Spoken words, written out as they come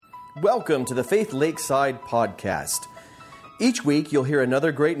Welcome to the Faith Lakeside Podcast. Each week you'll hear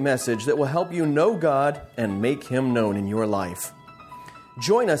another great message that will help you know God and make Him known in your life.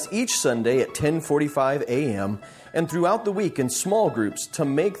 Join us each Sunday at 10:45 a.m. and throughout the week in small groups to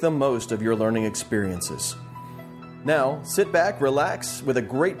make the most of your learning experiences. Now, sit back, relax with a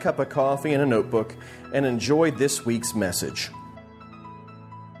great cup of coffee and a notebook, and enjoy this week's message.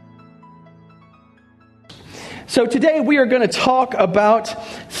 So today we are going to talk about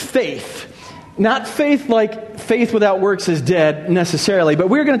faith. Not faith like faith without works is dead necessarily, but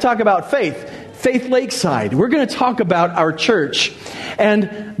we're going to talk about Faith Lakeside. We're going to talk about our church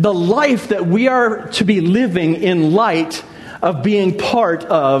and the life that we are to be living in light of being part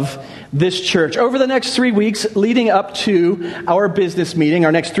of this church. Over the next 3 weeks leading up to our business meeting,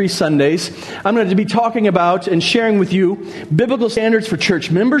 our next 3 Sundays, I'm going to be talking about and sharing with you biblical standards for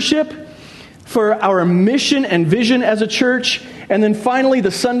church membership, for our mission and vision as a church, and then finally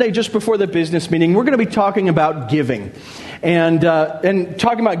the Sunday just before the business meeting, we're going to be talking about giving, and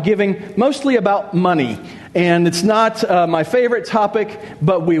talking about giving mostly about money. And it's not my favorite topic,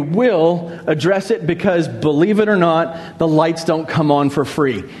 but we will address it because, believe it or not, the lights don't come on for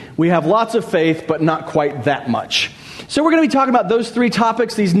free. We have lots of faith, but not quite that much. So we're going to be talking about those 3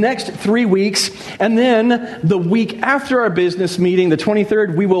 topics these next 3 weeks. And then the week after our business meeting, the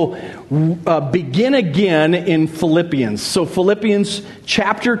 23rd, we will begin again in Philippians. So Philippians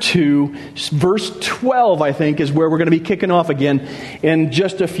chapter 2, verse 12, I think, is where we're going to be kicking off again in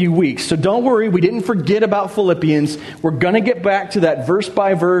just a few weeks. So don't worry, we didn't forget about Philippians. We're going to get back to that verse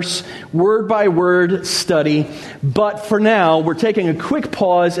by verse, word by word study. But for now, we're taking a quick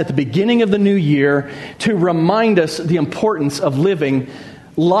pause at the beginning of the new year to remind us the importance of living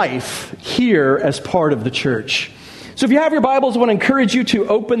life here as part of the church. So if you have your Bibles, I want to encourage you to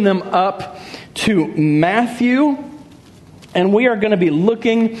open them up to Matthew. And we are going to be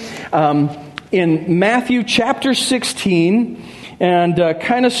looking in Matthew chapter 16 and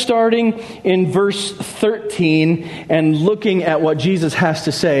kind of starting in verse 13 and looking at what Jesus has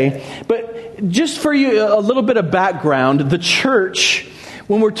to say. But just for you, a little bit of background, the church,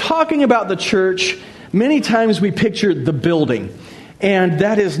 when we're talking about the church, many times we picture the building, and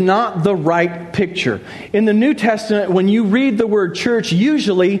that is not the right picture. In the New Testament, when you read the word church,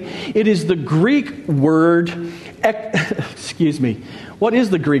 usually it is the Greek word, excuse me, what is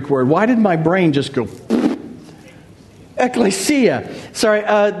the Greek word? Why did my brain just go, ecclesia? Sorry,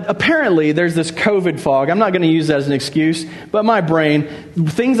 apparently there's this COVID fog. I'm not going to use that as an excuse, but my brain,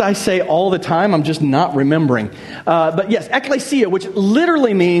 things I say all the time, I'm just not remembering. But yes, ecclesia, which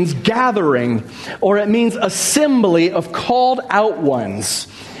literally means gathering, or it means assembly of called out ones.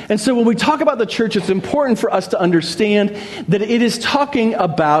 And so when we talk about the church, it's important for us to understand that it is talking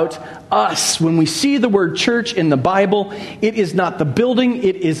about us. When we see the word church in the Bible, it is not the building,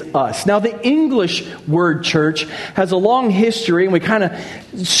 it is us. Now, the English word church has a long history, and we kind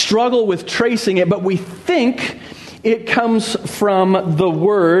of struggle with tracing it, but we think it comes from the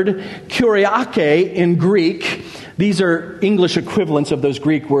word kuriake in Greek. These are English equivalents of those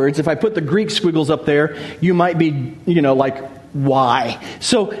Greek words. If I put the Greek squiggles up there, you might be, like, why?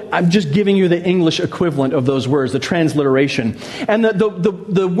 So I'm just giving you the English equivalent of those words, the transliteration. And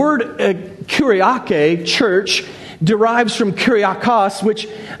the word kuriake, church, derives from kuriakos, which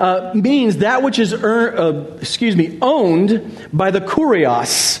means that which is owned by the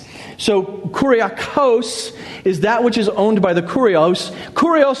kurios. So kuriakos is that which is owned by the kurios.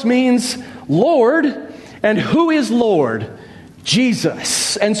 Kurios means Lord, and who is Lord?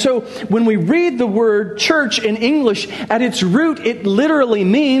 Jesus. And so when we read the word church in English, at its root, it literally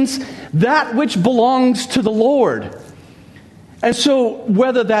means that which belongs to the Lord. And so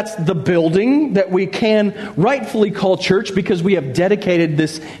whether that's the building that we can rightfully call church because we have dedicated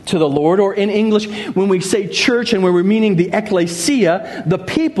this to the Lord, or in English, when we say church and when we're meaning the ecclesia, the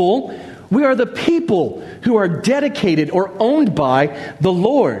people, we are the people who are dedicated or owned by the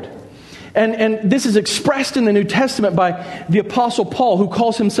Lord. And this is expressed in the New Testament by the Apostle Paul, who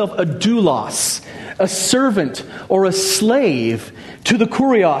calls himself a doulos, a servant or a slave to the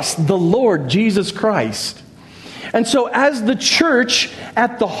kurios, the Lord Jesus Christ. And so as the church,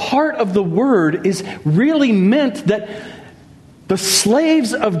 at the heart of the word is really meant that the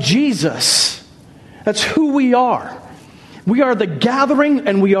slaves of Jesus, that's who we are. We are the gathering,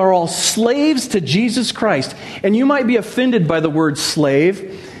 and we are all slaves to Jesus Christ. And you might be offended by the word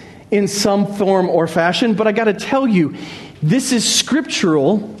slave in some form or fashion, but I got to tell you, this is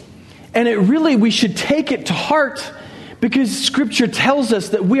scriptural, and we should take it to heart Because Scripture tells us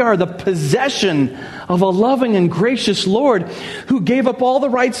that we are the possession of a loving and gracious Lord who gave up all the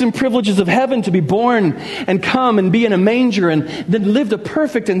rights and privileges of heaven to be born and come and be in a manger and then lived a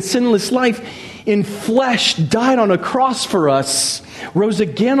perfect and sinless life in flesh, died on a cross for us, rose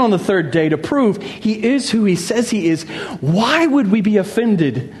again on the third day to prove He is who He says He is. Why would we be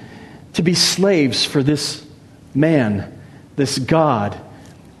offended to be slaves for this man, this God,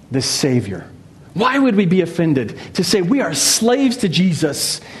 this Savior? Why would we be offended to say we are slaves to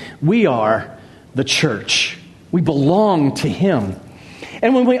Jesus? We are the church. We belong to Him.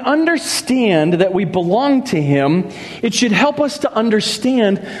 And when we understand that we belong to Him, it should help us to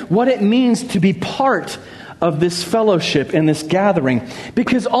understand what it means to be part of this fellowship and this gathering.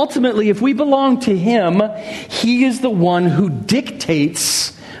 Because ultimately, if we belong to Him, He is the one who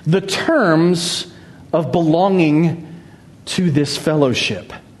dictates the terms of belonging to this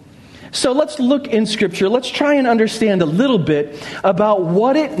fellowship. So let's look in Scripture. Let's try and understand a little bit about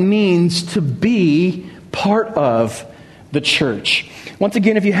what it means to be part of the church. Once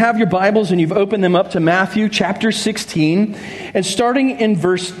again, if you have your Bibles and you've opened them up to Matthew chapter 16, and starting in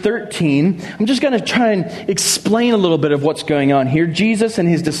verse 13, I'm just going to try and explain a little bit of what's going on here. Jesus and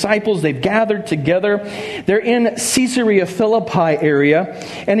His disciples, they've gathered together. They're in Caesarea Philippi area,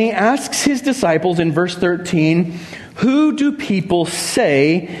 and He asks His disciples in verse 13, "Who do people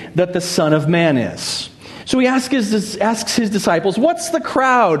say that the Son of Man is?" So He asks His disciples, what's the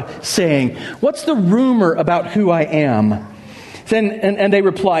crowd saying? What's the rumor about who I am? And they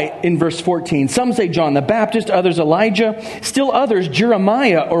reply in verse 14, some say John the Baptist, others Elijah, still others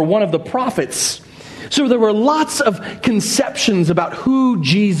Jeremiah or one of the prophets. So there were lots of conceptions about who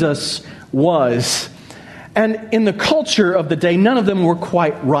Jesus was. And in the culture of the day, none of them were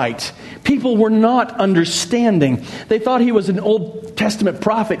quite right. People were not understanding. They thought He was an Old Testament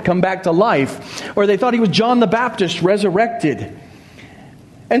prophet come back to life, or they thought He was John the Baptist resurrected.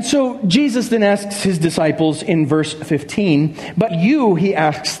 And so Jesus then asks His disciples in verse 15, "But you," He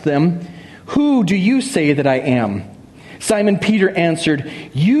asks them, "who do you say that I am?" Simon Peter answered,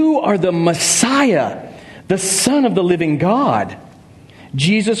 "You are the Messiah, the Son of the living God."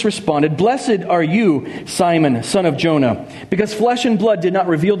 Jesus responded, "Blessed are you, Simon, son of Jonah, because flesh and blood did not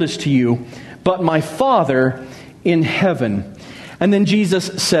reveal this to you, but my Father in heaven." And then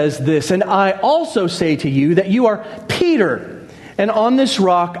Jesus says this, "And I also say to you that you are Peter, and on this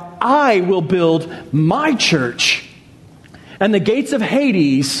rock I will build my church, and the gates of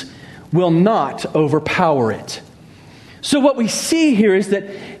Hades will not overpower it." So what we see here is that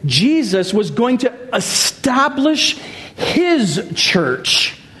Jesus was going to establish His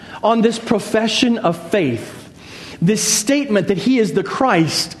church on this profession of faith, this statement that He is the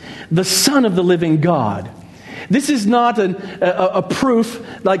Christ, the Son of the living God. This is not a proof,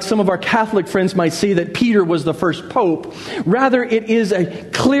 like some of our Catholic friends might see, that Peter was the first pope. Rather, it is a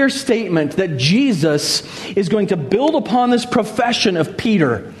clear statement that Jesus is going to build upon this profession of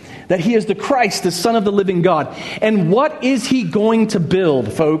Peter, that He is the Christ, the Son of the living God. And what is He going to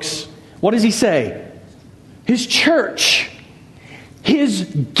build, folks? What does He say? His church. His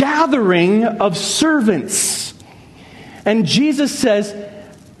gathering of servants. And Jesus says,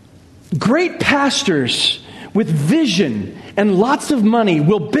 great pastors with vision and lots of money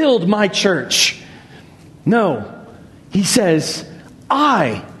will build my church. No, He says,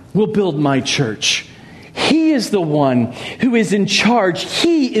 I will build my church. He is the one who is in charge.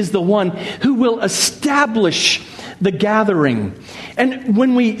 He is the one who will establish the gathering. And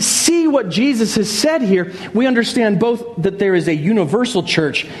when we see what Jesus has said here, we understand both that there is a universal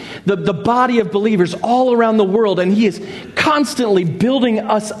church, the body of believers all around the world, and He is constantly building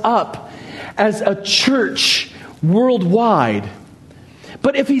us up as a church worldwide.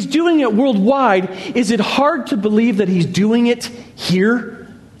 But if He's doing it worldwide, is it hard to believe that He's doing it here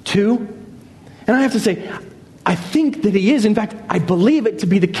too? And I have to say, I think that He is. In fact, I believe it to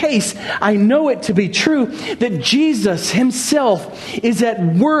be the case. I know it to be true that Jesus Himself is at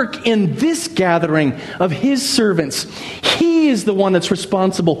work in this gathering of His servants. He is the one that's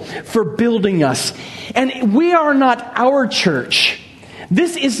responsible for building us. And we are not our church.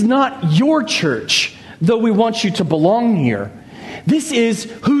 This is not your church, though we want you to belong here. This is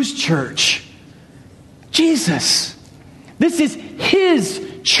whose church? Jesus. This is His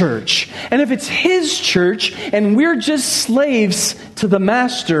church. And if it's His church and we're just slaves to the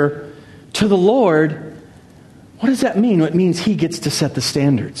Master, to the Lord, what does that mean? It means He gets to set the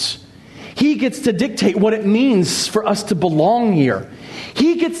standards. He gets to dictate what it means for us to belong here.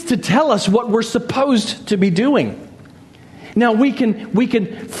 He gets to tell us what we're supposed to be doing. Now, we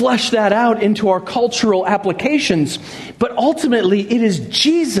can flesh that out into our cultural applications, but ultimately it is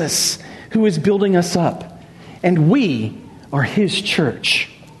Jesus who is building us up. and we are His church.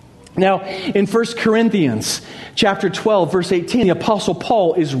 Now, in 1 Corinthians chapter 12, verse 18, the Apostle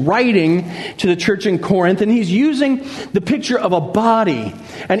Paul is writing to the church in Corinth, and he's using the picture of a body,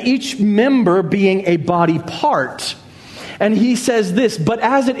 and each member being a body part. And he says this, "But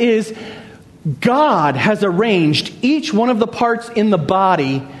as it is, God has arranged each one of the parts in the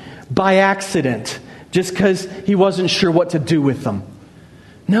body by accident, just because He wasn't sure what to do with them."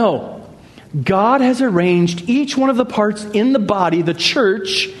 No, God has arranged each one of the parts in the body, the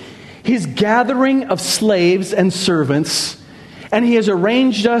church, His gathering of slaves and servants, and He has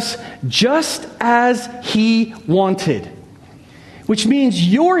arranged us just as He wanted. Which means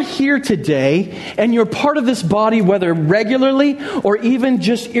you're here today, and you're part of this body, whether regularly or even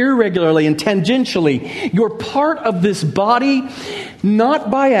just irregularly and tangentially. You're part of this body, not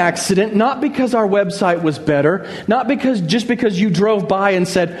by accident, not because our website was better, not just because you drove by and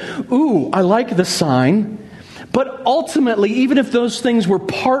said, "Ooh, I like the sign." But ultimately, even if those things were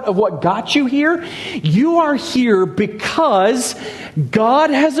part of what got you here, you are here because God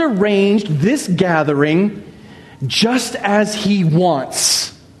has arranged this gathering just as He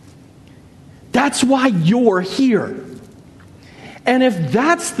wants. That's why you're here. And if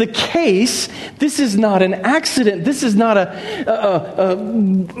that's the case, this is not an accident. This is not a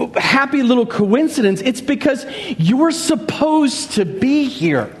happy little coincidence. It's because you're supposed to be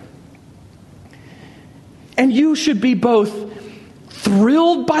here. And you should be both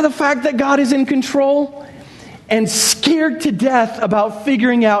thrilled by the fact that God is in control and scared to death about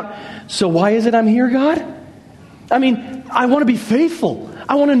figuring out, so why is it I'm here, God? I mean, I want to be faithful.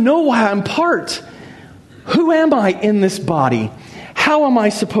 I want to know why I'm part. Who am I in this body? How am I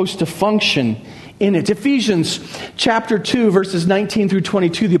supposed to function in it? Ephesians chapter 2, verses 19 through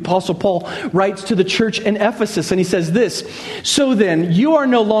 22, the Apostle Paul writes to the church in Ephesus, and he says this, "So then, you are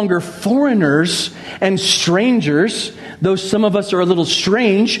no longer foreigners and strangers, though some of us are a little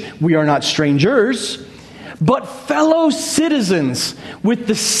strange, we are not strangers, but fellow citizens with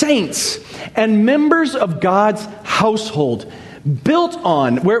the saints and members of God's household, built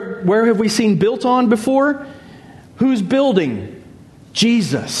on," where have we seen built on before? Who's building?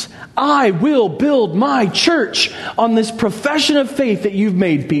 Jesus. "I will build my church on this profession of faith that you've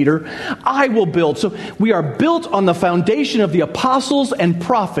made, Peter. I will build." So we are built on the foundation of the apostles and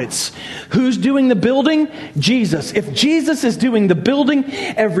prophets. Who's doing the building? Jesus. If Jesus is doing the building,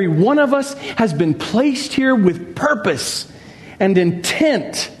 every one of us has been placed here with purpose and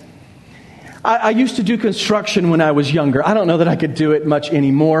intent. I used to do construction when I was younger. I don't know that I could do it much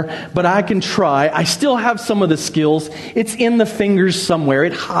anymore, but I can try. I still have some of the skills. It's in the fingers somewhere.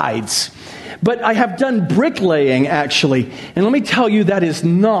 It hides. But I have done bricklaying, actually. And let me tell you, that is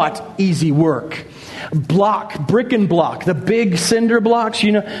not easy work. Brick and block, the big cinder blocks,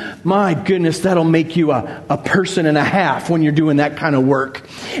 my goodness, that'll make you a person and a half when you're doing that kind of work.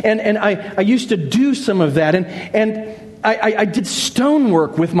 And I used to do some of that. And I did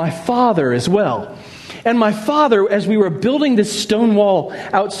stonework with my father as well. And my father, as we were building this stone wall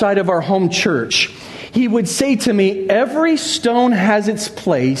outside of our home church, he would say to me, "Every stone has its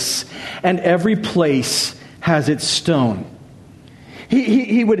place, and every place has its stone."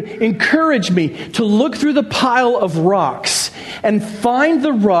 He would encourage me to look through the pile of rocks and find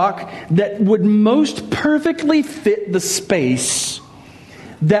the rock that would most perfectly fit the space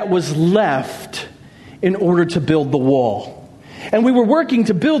that was left in order to build the wall. And we were working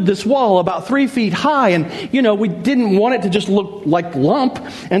to build this wall about 3 feet high, and we didn't want it to just look like lump,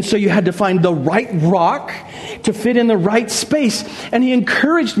 and so you had to find the right rock to fit in the right space. And he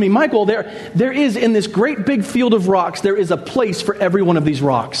encouraged me, "Michael, there is in this great big field of rocks, there is a place for every one of these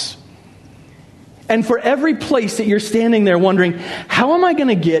rocks. And for every place that you're standing there wondering, how am I going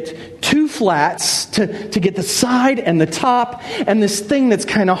to get 2 flats to get the side and the top and this thing that's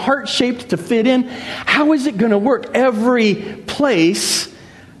kind of heart-shaped to fit in? How is it going to work? Every place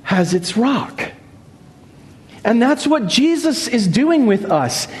has its rock." And that's what Jesus is doing with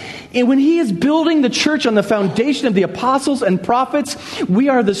us. And when He is building the church on the foundation of the apostles and prophets, we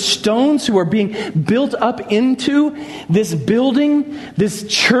are the stones who are being built up into this building, this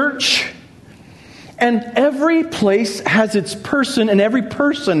church. And every place has its person, and every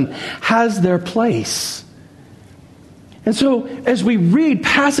person has their place. And so, as we read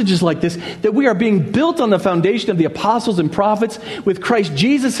passages like this, that we are being built on the foundation of the apostles and prophets, with Christ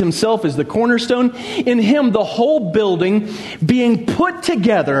Jesus Himself as the cornerstone, in Him the whole building being put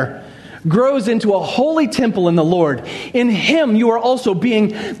together grows into a holy temple in the Lord. In Him you are also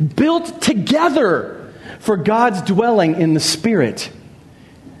being built together for God's dwelling in the Spirit.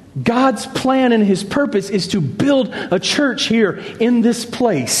 God's plan and His purpose is to build a church here in this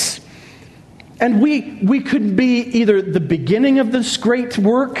place. And we could be either the beginning of this great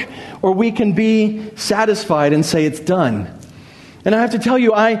work, or we can be satisfied and say it's done. And I have to tell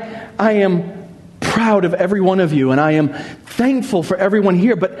you, I am proud of every one of you, and I am thankful for everyone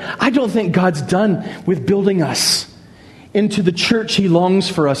here, but I don't think God's done with building us into the church He longs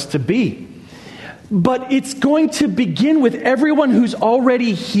for us to be. But it's going to begin with everyone who's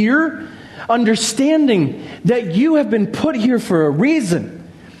already here, understanding that you have been put here for a reason,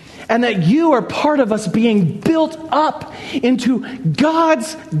 and that you are part of us being built up into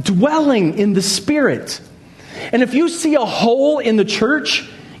God's dwelling in the Spirit. And if you see a hole in the church,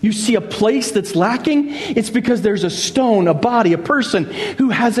 you see a place that's lacking, it's because there's a stone, a body, a person who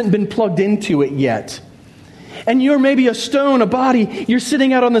hasn't been plugged into it yet. And you're maybe a stone, a body, you're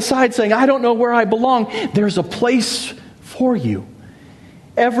sitting out on the side saying, I don't know where I belong. There's a place for you.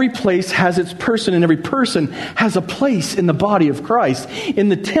 Every place has its person, and every person has a place in the body of Christ, in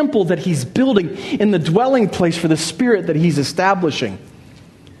the temple that He's building, in the dwelling place for the Spirit that He's establishing.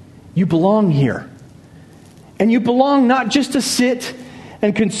 You belong here. And you belong not just to sit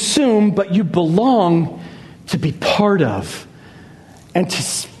and consume, but you belong to be part of and to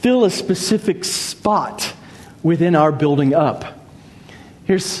fill a specific spot within our building up.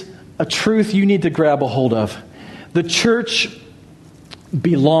 Here's a truth you need to grab a hold of. The church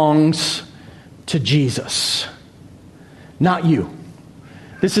belongs to Jesus, not you.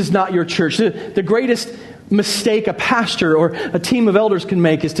 This is not your church. The greatest mistake a pastor or a team of elders can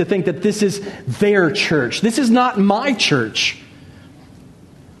make is to think that this is their church. This is not my church.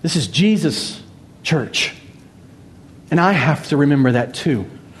 This is Jesus' church. And I have to remember that too.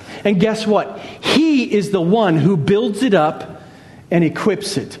 And guess what? He is the one who builds it up and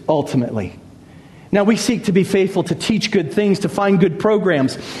equips it ultimately. Now, we seek to be faithful to teach good things, to find good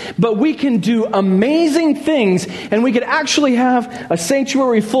programs, but we can do amazing things, and we could actually have a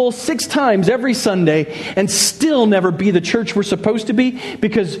sanctuary full 6 times every Sunday and still never be the church we're supposed to be,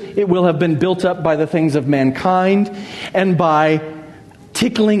 because it will have been built up by the things of mankind and by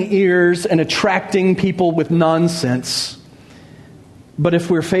tickling ears and attracting people with nonsense. But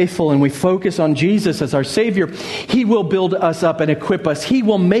if we're faithful and we focus on Jesus as our Savior, He will build us up and equip us. He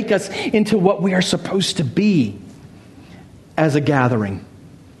will make us into what we are supposed to be as a gathering.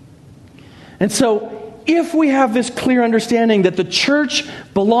 And so, if we have this clear understanding that the church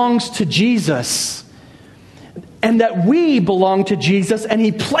belongs to Jesus, and that we belong to Jesus, and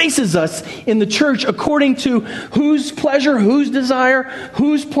He places us in the church according to whose pleasure, whose desire,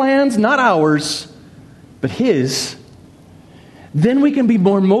 whose plans, not ours, but His, then we can be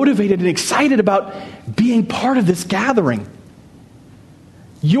more motivated and excited about being part of this gathering.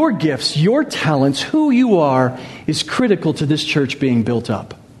 Your gifts, your talents, who you are, is critical to this church being built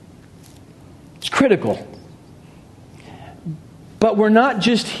up. It's critical. But we're not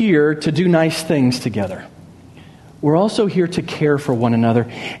just here to do nice things together. We're also here to care for one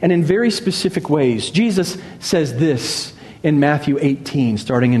another, and in very specific ways. Jesus says this in Matthew 18,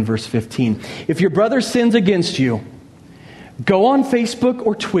 starting in verse 15. If your brother sins against you, go on Facebook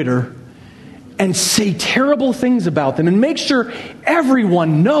or Twitter and say terrible things about them and make sure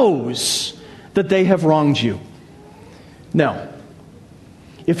everyone knows that they have wronged you. Now,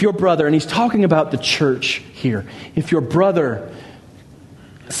 if your brother, and he's talking about the church here, if your brother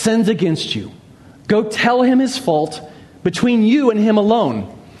sins against you, go tell him his fault between you and him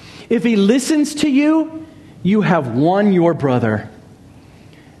alone. If he listens to you, you have won your brother.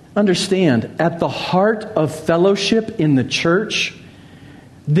 Understand, at the heart of fellowship in the church,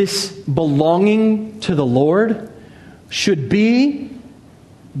 this belonging to the Lord should be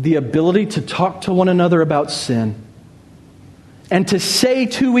the ability to talk to one another about sin and to say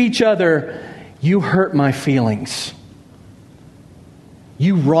to each other, you hurt my feelings.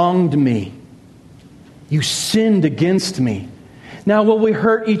 You wronged me. You sinned against me. Now, will we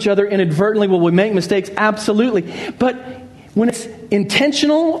hurt each other inadvertently? Will we make mistakes? Absolutely. But when it's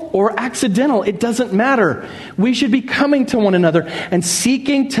intentional or accidental, it doesn't matter. We should be coming to one another and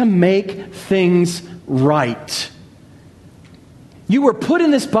seeking to make things right. You were put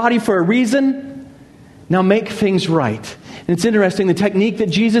in this body for a reason. Now make things right. And it's interesting, the technique that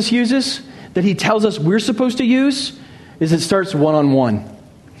Jesus uses, that He tells us we're supposed to use, is it starts one-on-one.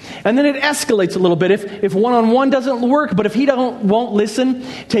 And then it escalates a little bit. If one-on-one doesn't work, but if he won't listen,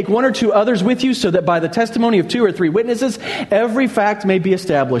 take 1 or 2 others with you so that by the testimony of 2 or 3 witnesses, every fact may be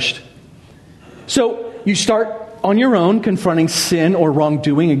established. So you start on your own confronting sin or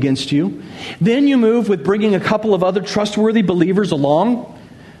wrongdoing against you. Then you move with bringing a couple of other trustworthy believers along.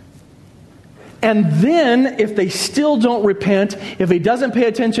 And then if they still don't repent, if he doesn't pay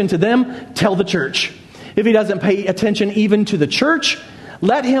attention to them, tell the church. If he doesn't pay attention even to the church,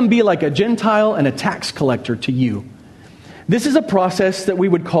 Let him be like a Gentile and a tax collector to you. This is a process that we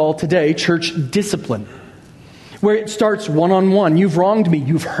would call today church discipline, where it starts one-on-one. You've wronged me.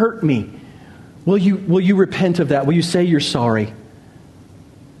 You've hurt me. Will you repent of that? Will you say you're sorry?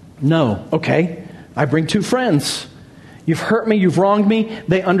 No. Okay. I bring two friends. You've hurt me. You've wronged me.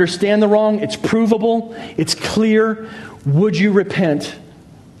 They understand the wrong. It's provable. It's clear. Would you repent?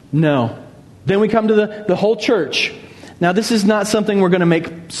 No. Then we come to the whole church. Now, this is not something we're going to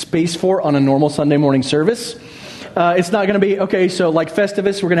make space for on a normal Sunday morning service. It's not going to be, okay, so like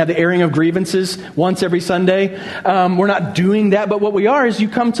Festivus, we're going to have the airing of grievances once every Sunday. We're not doing that, but what we are is you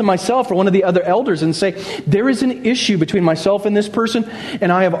come to myself or one of the other elders and say, there is an issue between myself and this person,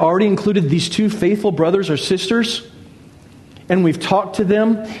 and I have already included these two faithful brothers or sisters, and we've talked to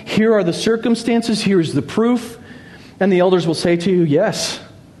them. Here are the circumstances. Here is the proof. And the elders will say to you, yes,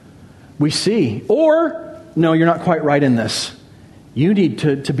 we see. Or, no, you're not quite right in this. You need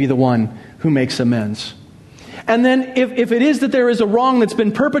to be the one who makes amends. And then if it is that there is a wrong that's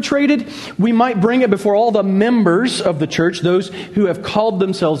been perpetrated, we might bring it before all the members of the church, those who have called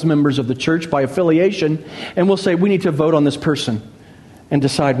themselves members of the church by affiliation, and we'll say, we need to vote on this person and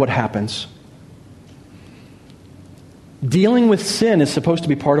decide what happens. Dealing with sin is supposed to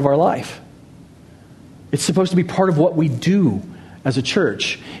be part of our life. It's supposed to be part of what we do as a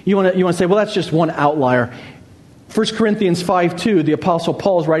church. You want to say, well, that's just one outlier. 1 Corinthians 5:2, the Apostle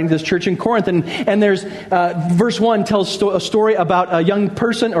Paul is writing to this church in Corinth, and there's verse 1 tells a story about a young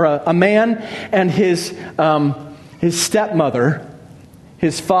person or a man and his stepmother,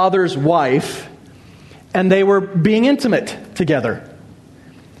 his father's wife, and they were being intimate together.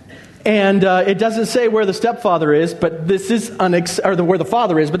 And it doesn't say where the stepfather is, but this is where the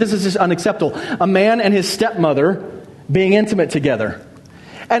father is, but this is just unacceptable. A man and his stepmother being intimate together.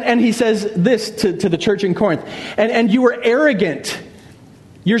 And he says this to the church in Corinth. And you are arrogant.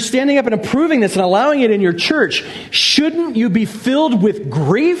 You're standing up and approving this and allowing it in your church. Shouldn't you be filled with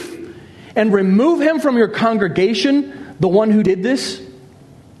grief and remove him from your congregation, the one who did this?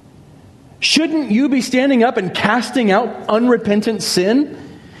 Shouldn't you be standing up and casting out unrepentant sin?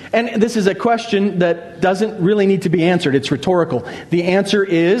 And this is a question that doesn't really need to be answered. It's rhetorical. The answer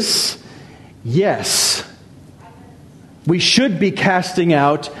is yes. We should be casting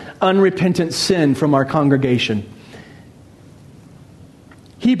out unrepentant sin from our congregation.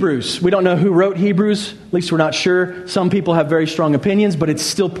 Hebrews. We don't know who wrote Hebrews. At least we're not sure. Some people have very strong opinions, but it's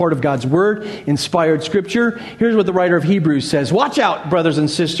still part of God's Word, inspired Scripture. Here's what the writer of Hebrews says. Watch out, brothers and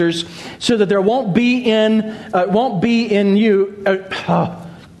sisters, so that there won't be in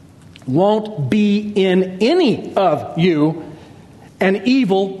any of you an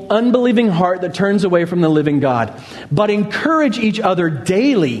evil, unbelieving heart that turns away from the living God. But encourage each other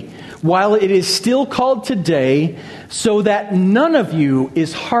daily while it is still called today, so that none of you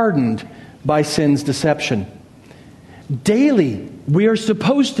is hardened by sin's deception. Daily, we are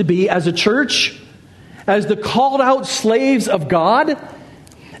supposed to be, as a church, as the called out slaves of God,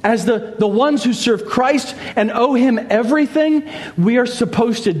 as the ones who serve Christ and owe Him everything, we are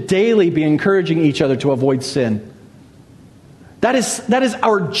supposed to daily be encouraging each other to avoid sin. That is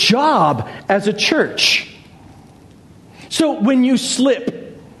our job as a church. So when you slip,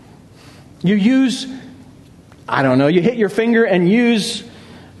 you use, you hit your finger and use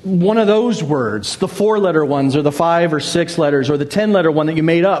one of those words, the 4-letter ones or the 5 or 6 letters or the 10-letter one that you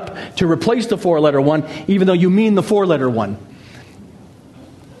made up to replace the 4-letter one, even though you mean the 4-letter one.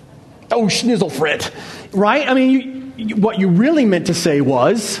 Oh, schnizzle frit, right? I mean, what you really meant to say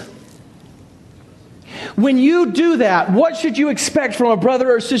was, when you do that, what should you expect from a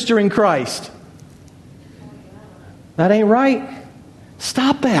brother or sister in Christ? That ain't right.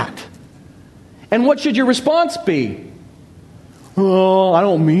 Stop that. And what should your response be? Oh, I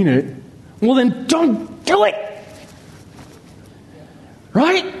don't mean it. Well, then don't do it.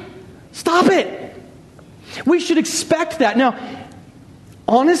 Right? Stop it. We should expect that. Now,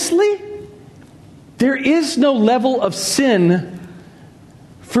 honestly, there is no level of sin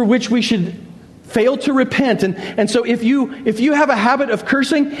for which we should fail to repent. And so if you have a habit of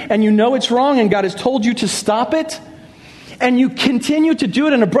cursing and you know it's wrong and God has told you to stop it, and you continue to do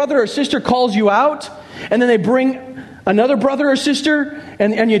it and a brother or sister calls you out, and then they bring another brother or sister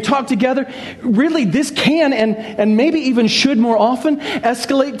and you talk together, really this can and maybe even should more often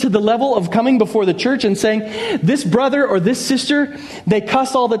escalate to the level of coming before the church and saying, this brother or this sister, they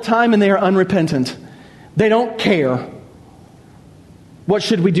cuss all the time and they are unrepentant. They don't care. What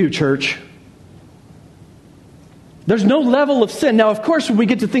should we do, church? There's no level of sin. Now, of course, when we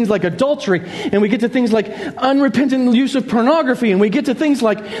get to things like adultery, and we get to things like unrepentant use of pornography, and we get to things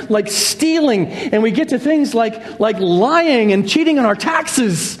like stealing, and we get to things like lying and cheating on our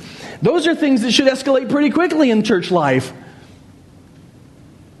taxes, those are things that should escalate pretty quickly in church life.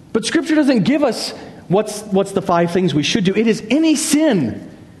 But Scripture doesn't give us what's the 5 things we should do. It is any sin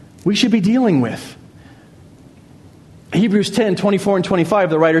we should be dealing with. Hebrews 10, 24 and 25,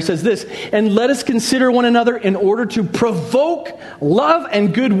 the writer says this, "And let us consider one another in order to provoke love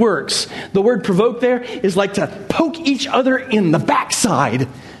and good works." The word provoke there is like to poke each other in the backside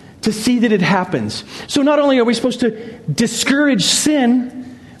to see that it happens. So not only are we supposed to discourage sin,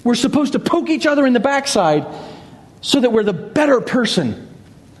 we're supposed to poke each other in the backside so that we're the better person.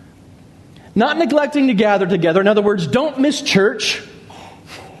 Not neglecting to gather together. In other words, don't miss church,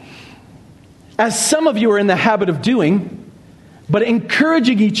 as some of you are in the habit of doing, but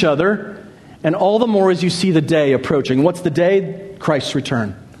encouraging each other, and all the more as you see the day approaching. What's the day? Christ's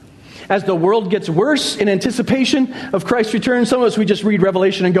return. As the world gets worse in anticipation of Christ's return, some of us, we just read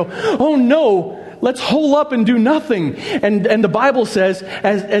Revelation and go, oh no, let's hole up and do nothing. And the Bible says,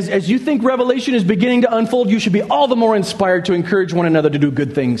 as you think Revelation is beginning to unfold, you should be all the more inspired to encourage one another to do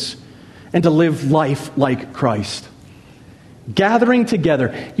good things and to live life like Christ. Gathering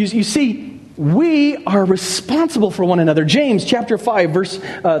together. You see, we are responsible for one another. James chapter 5, verse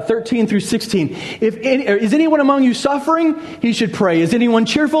 13 through 16. Is anyone among you suffering? He should pray. Is anyone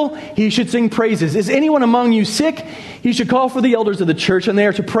cheerful? He should sing praises. Is anyone among you sick? He should call for the elders of the church, and they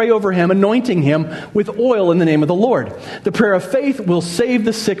are to pray over him, anointing him with oil in the name of the Lord. The prayer of faith will save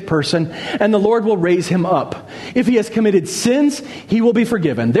the sick person, and the Lord will raise him up. If he has committed sins, he will be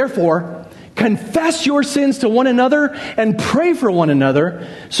forgiven. Therefore, confess your sins to one another and pray for one another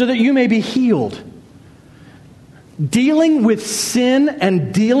so that you may be healed. Dealing with sin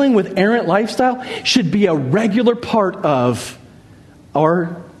and dealing with errant lifestyle should be a regular part of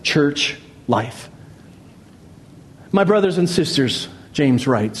our church life. My brothers and sisters, James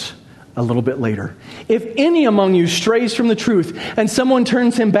writes a little bit later, if any among you strays from the truth and someone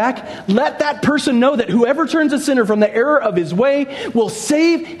turns him back, let that person know that whoever turns a sinner from the error of his way will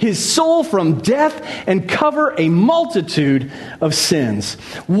save his soul from death and cover a multitude of sins.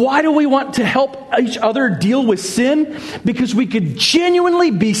 Why do we want to help each other deal with sin? Because we could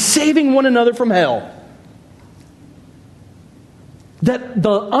genuinely be saving one another from hell. That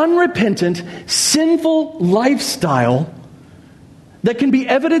the unrepentant, sinful lifestyle that can be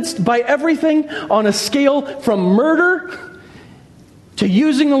evidenced by everything on a scale from murder to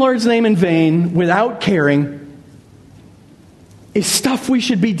using the Lord's name in vain without caring is stuff we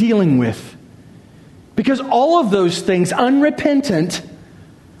should be dealing with. Because all of those things, unrepentant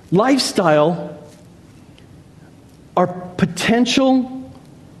lifestyle, are potential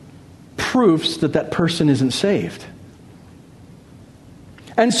proofs that that person isn't saved.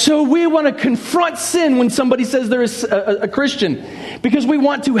 And so we want to confront sin when somebody says they're a Christian, because we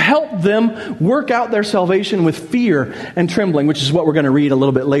want to help them work out their salvation with fear and trembling, which is what we're going to read a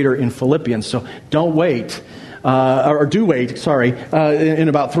little bit later in Philippians. So don't wait, or do wait, sorry. In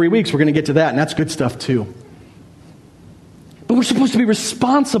about 3 weeks, we're going to get to that, and that's good stuff too. But we're supposed to be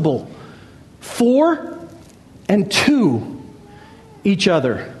responsible for and to each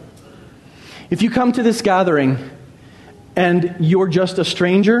other. If you come to this gathering and you're just a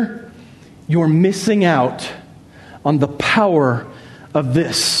stranger, you're missing out on the power of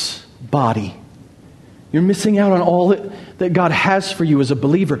this body. You're missing out on all that God has for you as a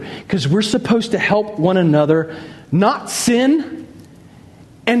believer, because we're supposed to help one another not sin.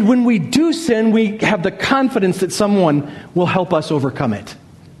 And when we do sin, we have the confidence that someone will help us overcome it.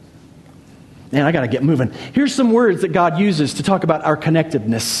 Man, I got to get moving. Here's some words that God uses to talk about our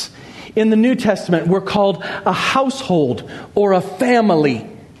connectedness. In the New Testament, we're called a household or a family.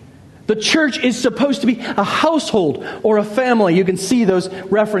 The church is supposed to be a household or a family. You can see those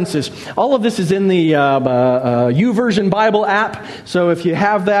references. All of this is in the YouVersion Bible app. So if you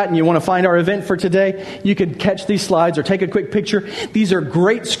have that and you want to find our event for today, you can catch these slides or take a quick picture. These are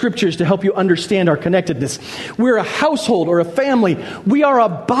great scriptures to help you understand our connectedness. We're a household or a family. We are a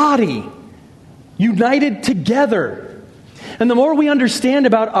body united together. And the more we understand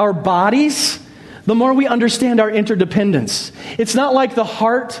about our bodies, the more we understand our interdependence. It's not like the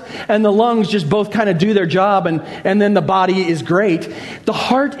heart and the lungs just both kind of do their job and then the body is great. The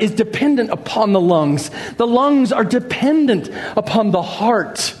heart is dependent upon the lungs. The lungs are dependent upon the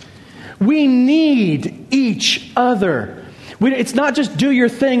heart. We need each other. It's not just do your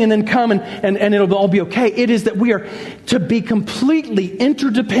thing and then come and it'll all be okay. It is that we are to be completely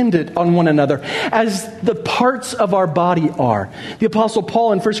interdependent on one another as the parts of our body are. The Apostle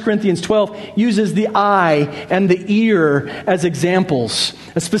Paul in 1 Corinthians 12 uses the eye and the ear as examples.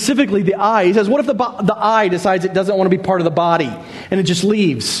 Specifically the eye. He says, what if the eye decides it doesn't want to be part of the body and it just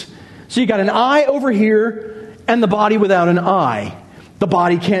leaves? So you got an eye over here and the body without an eye. The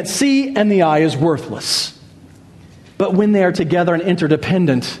body can't see and the eye is worthless. But when they are together and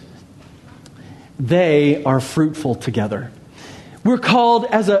interdependent, they are fruitful together. We're called,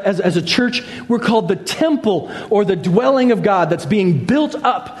 as a church, we're called the temple or the dwelling of God that's being built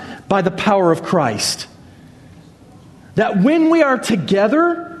up by the power of Christ. That when we are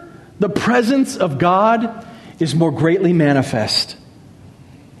together, the presence of God is more greatly manifest.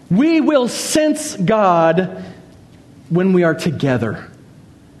 We will sense God when we are together.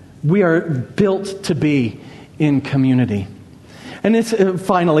 We are built to be in community. And it's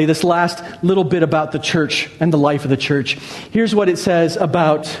finally, this last little bit about the church and the life of the church. Here's what it says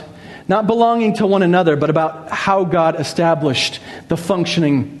about not belonging to one another, but about how God established the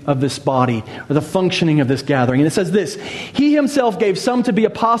functioning of this body, or the functioning of this gathering. And it says this: He himself gave some to be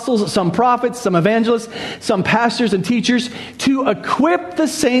apostles, some prophets, some evangelists, some pastors and teachers, to equip the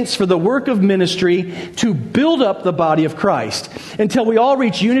saints for the work of ministry, to build up the body of Christ, until we all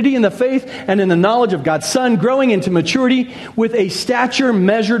reach unity in the faith and in the knowledge of God's Son, growing into maturity with a stature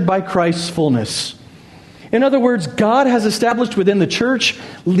measured by Christ's fullness. In other words, God has established within the church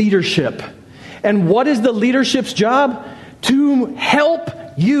leadership. And what is the leadership's job? To help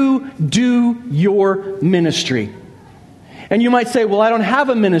you do your ministry. And you might say, well, I don't have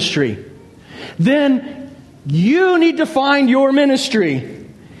a ministry. Then you need to find your ministry.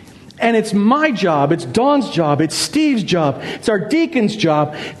 And it's my job, it's Dawn's job, it's Steve's job, it's our deacon's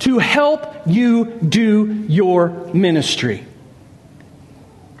job to help you do your ministry.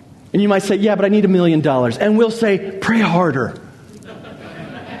 And you might say, yeah, but I need $1 million. And we'll say, pray harder.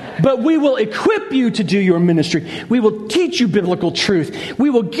 But we will equip you to do your ministry. We will teach you biblical truth. We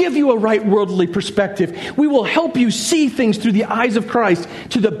will give you a right worldly perspective. We will help you see things through the eyes of Christ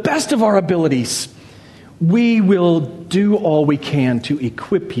to the best of our abilities. We will do all we can to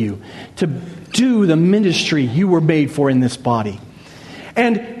equip you to do the ministry you were made for in this body.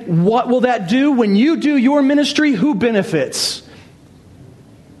 And what will that do? When you do your ministry, who benefits?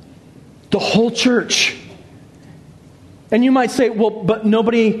 The whole church. And you might say, well, but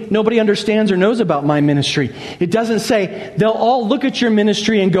nobody understands or knows about my ministry. It doesn't say they'll all look at your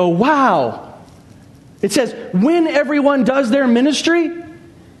ministry and go, wow. It says when everyone does their ministry,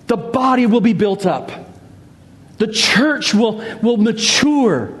 the body will be built up. The church will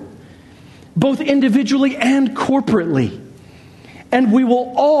mature, both individually and corporately. And we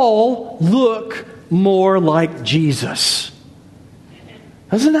will all look more like Jesus.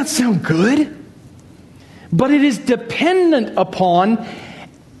 Doesn't that sound good? But it is dependent upon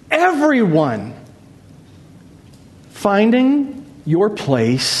everyone finding your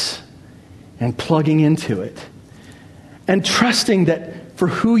place and plugging into it. And trusting that for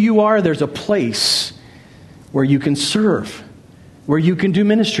who you are, there's a place where you can serve, where you can do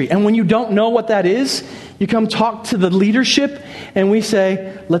ministry. And when you don't know what that is, you come talk to the leadership and we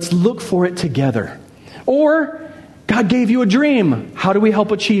say, let's look for it together. Or God gave you a dream. How do we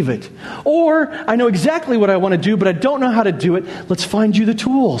help achieve it? Or, I know exactly what I want to do, but I don't know how to do it. Let's find you the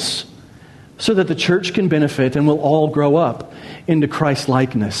tools so that the church can benefit and we'll all grow up into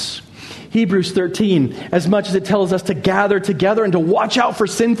Christ-likeness. Hebrews 13, as much as it tells us to gather together and to watch out for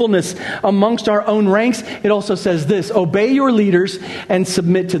sinfulness amongst our own ranks, it also says this: obey your leaders and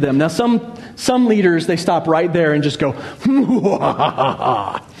submit to them. Now, some leaders, they stop right there and just go,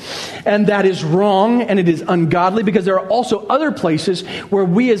 and that is wrong and it is ungodly, because there are also other places where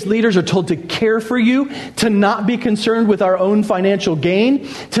we as leaders are told to care for you, to not be concerned with our own financial gain,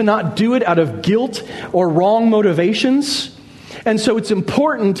 to not do it out of guilt or wrong motivations. And so it's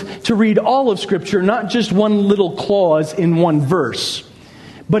important to read all of Scripture, not just one little clause in one verse.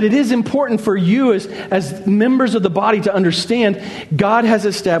 But it is important for you as members of the body to understand God has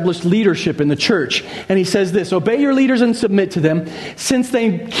established leadership in the church. And he says this: obey your leaders and submit to them, since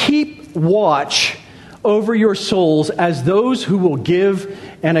they keep watch over your souls as those who will give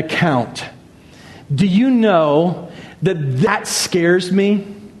an account. Do you know that scares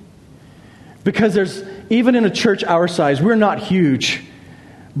me? Because even in a church our size, we're not huge,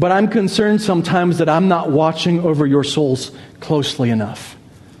 but I'm concerned sometimes that I'm not watching over your souls closely enough.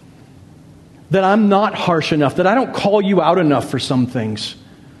 That I'm not harsh enough, that I don't call you out enough for some things.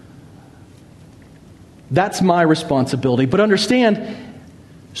 That's my responsibility. But understand,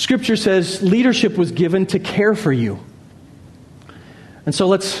 Scripture says leadership was given to care for you. And so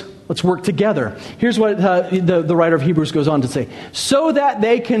let's work together. Here's what the writer of Hebrews goes on to say. So that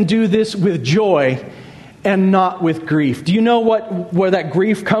they can do this with joy and not with grief. Do you know where that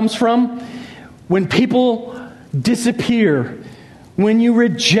grief comes from? When people disappear, when you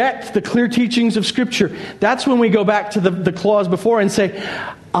reject the clear teachings of Scripture, that's when we go back to the clause before and say,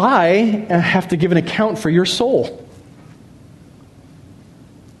 I have to give an account for your soul.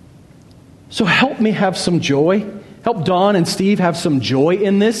 So help me have some joy. Help Dawn and Steve have some joy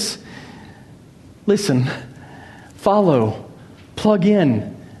in this. Listen, follow, plug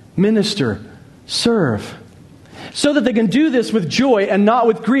in, minister, serve. So that they can do this with joy and not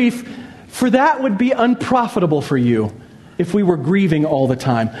with grief, for that would be unprofitable for you if we were grieving all the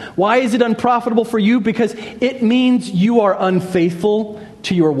time. Why is it unprofitable for you? Because it means you are unfaithful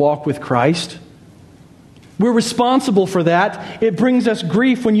to your walk with Christ. We're responsible for that. It brings us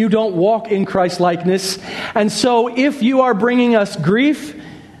grief when you don't walk in Christ-likeness. And so if you are bringing us grief,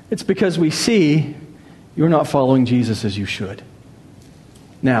 it's because we see you're not following Jesus as you should.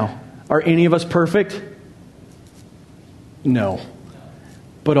 Now, are any of us perfect? No.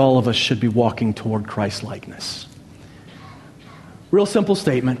 But all of us should be walking toward Christ-likeness. Real simple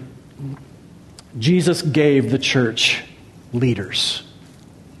statement. Jesus gave the church leaders.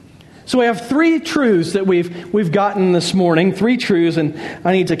 So we have three truths that we've gotten this morning. Three truths, and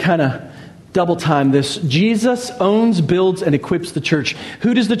I need to kind of double time this. Jesus owns, builds, and equips the church.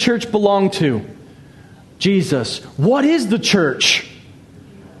 Who does the church belong to? Jesus. What is the church?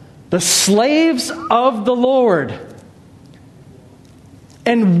 The slaves of the Lord.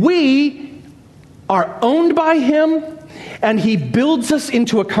 And we are owned by Him, and He builds us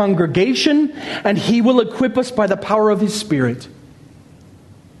into a congregation, and He will equip us by the power of His Spirit.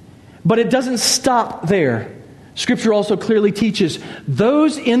 But it doesn't stop there. Scripture also clearly teaches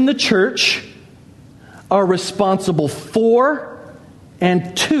those in the church are responsible for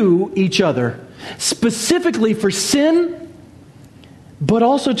and to each other, specifically for sin, but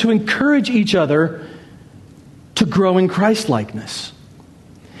also to encourage each other to grow in Christ-likeness.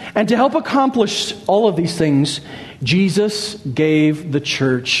 And to help accomplish all of these things, Jesus gave the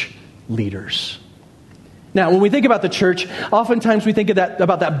church leaders. Now, when we think about the church, oftentimes we think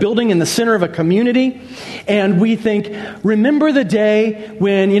about that building in the center of a community, and we think, remember the day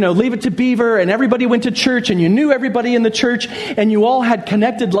when, Leave It to Beaver, and everybody went to church, and you knew everybody in the church, and you all had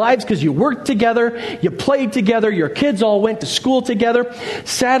connected lives because you worked together, you played together, your kids all went to school together.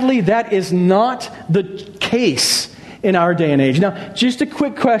 Sadly, that is not the case in our day and age. Now, just a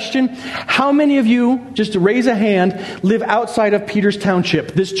quick question. How many of you, just to raise a hand, live outside of Peters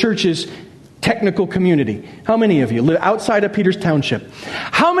Township, this church's technical community? How many of you live outside of Peters Township?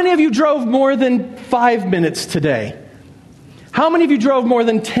 How many of you drove more than 5 minutes today? How many of you drove more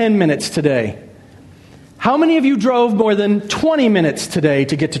than 10 minutes today? How many of you drove more than 20 minutes today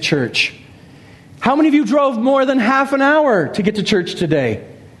to get to church? How many of you drove more than half an hour to get to church today?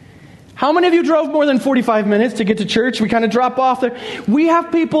 How many of you drove more than 45 minutes to get to church? We kind of drop off there. We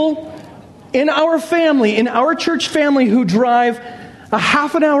have people in our family, in our church family, who drive a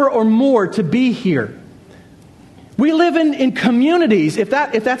half an hour or more to be here. We live in communities. If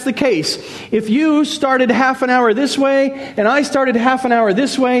that's the case, if you started half an hour this way and I started half an hour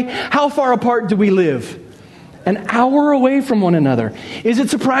this way, how far apart do we live? An hour away from one another. Is it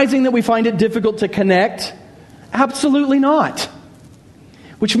surprising that we find it difficult to connect? Absolutely not.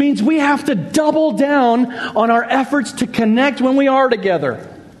 Which means we have to double down on our efforts to connect when we are together.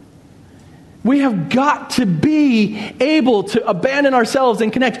 We have got to be able to abandon ourselves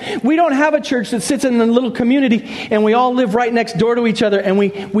and connect. We don't have a church that sits in a little community and we all live right next door to each other, and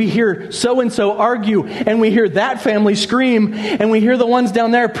we hear so-and-so argue, and we hear that family scream, and we hear the ones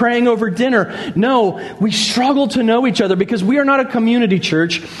down there praying over dinner. No, we struggle to know each other because we are not a community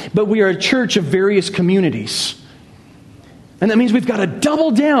church, but we are a church of various communities. And that means we've got to double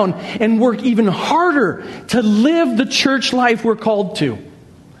down and work even harder to live the church life we're called to.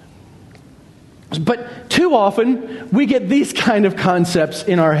 But too often, we get these kind of concepts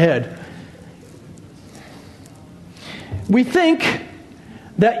in our head. We think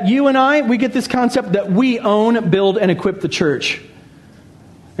that you and I, we get this concept that we own, build, and equip the church.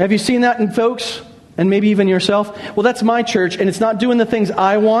 Have you seen that in folks? And maybe even yourself? Well, that's my church, and it's not doing the things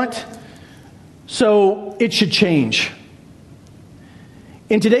I want, so it should change.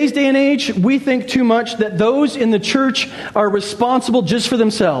 In today's day and age, we think too much that those in the church are responsible just for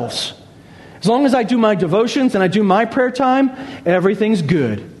themselves. As long as I do my devotions and I do my prayer time, everything's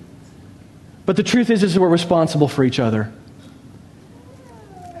good. But the truth is we're responsible for each other.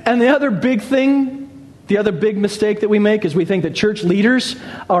 And the other big thing, the other big mistake that we make is we think that church leaders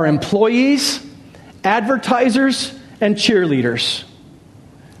are employees, advertisers, and cheerleaders.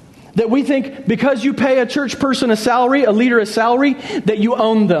 That we think because you pay a church person a salary, a leader a salary, that you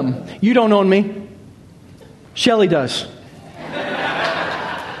own them. You don't own me. Shelley does.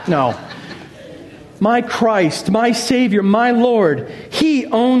 No. My Christ, my Savior, my Lord, He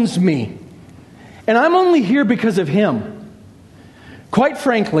owns me. And I'm only here because of Him. Quite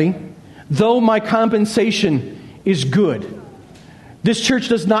frankly, though my compensation is good, this church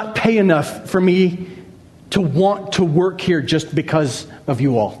does not pay enough for me to want to work here just because of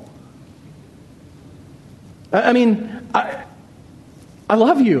you all. I mean, I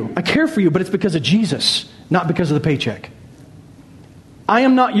love you. I care for you, but it's because of Jesus, not because of the paycheck. I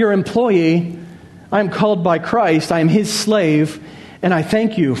am not your employee. I am called by Christ. I am His slave, and I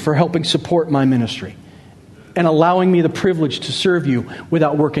thank you for helping support my ministry and allowing me the privilege to serve you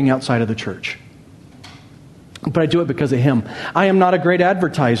without working outside of the church. But I do it because of Him. I am not a great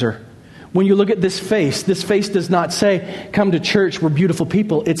advertiser. When you look at this face does not say, come to church, we're beautiful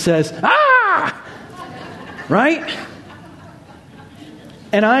people. It says, right?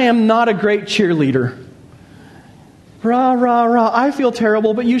 And I am not a great cheerleader. Rah, rah, rah. I feel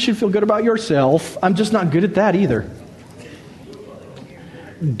terrible, but you should feel good about yourself. I'm just not good at that either.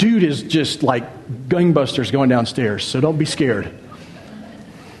 Dude is just like gangbusters going downstairs, so don't be scared.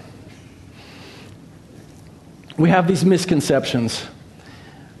 We have these misconceptions,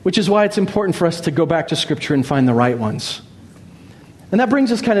 which is why it's important for us to go back to Scripture and find the right ones. And that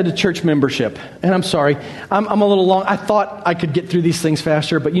brings us kind of to church membership. And I'm sorry, I'm a little long. I thought I could get through these things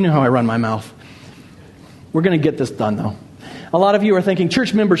faster, but you know how I run my mouth. We're going to get this done, though. A lot of you are thinking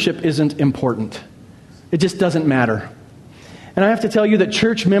church membership isn't important. It just doesn't matter. And I have to tell you that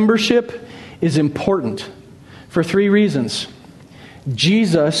church membership is important for 3 reasons.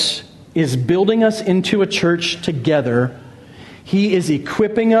 Jesus is building us into a church together. He is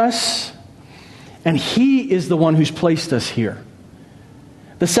equipping us, and He is the one who's placed us here.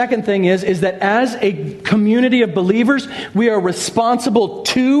 The second thing is that as a community of believers, we are responsible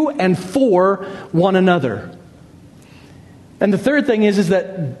to and for one another. And the third thing is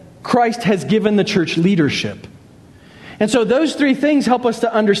that Christ has given the church leadership. And so those 3 things help us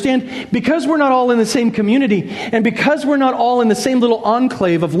to understand, because we're not all in the same community, and because we're not all in the same little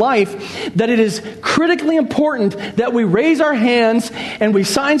enclave of life, that it is critically important that we raise our hands and we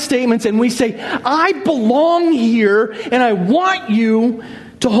sign statements and we say, I belong here and I want you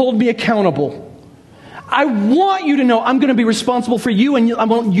to hold me accountable. I want you to know I'm going to be responsible for you, and I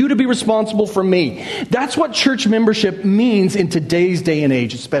want you to be responsible for me. That's what church membership means in today's day and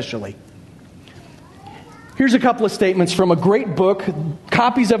age, especially. Here's a couple of statements from a great book.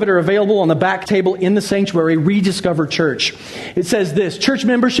 Copies of it are available on the back table in the sanctuary, Rediscover Church. It says this: church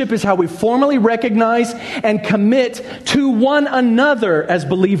membership is how we formally recognize and commit to one another as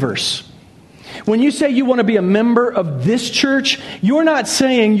believers. When you say you want to be a member of this church, you're not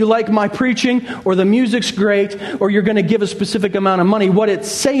saying you like my preaching or the music's great or you're going to give a specific amount of money. What it's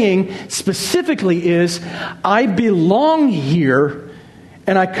saying specifically is, I belong here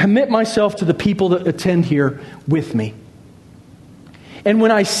and I commit myself to the people that attend here with me. And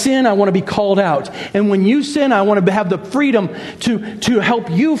when I sin, I want to be called out. And when you sin, I want to have the freedom to help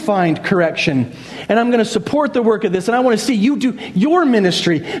you find correction. And I'm going to support the work of this. And I want to see you do your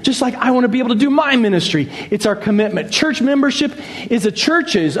ministry, just like I want to be able to do my ministry. It's our commitment. Church membership is a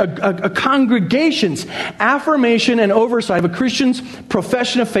church's, a congregation's affirmation and oversight of a Christian's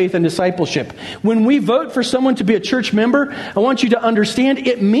profession of faith and discipleship. When we vote for someone to be a church member, I want you to understand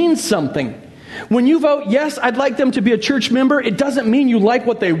it means something. When you vote, yes, I'd like them to be a church member, it doesn't mean you like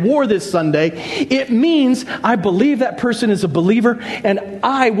what they wore this Sunday. It means I believe that person is a believer and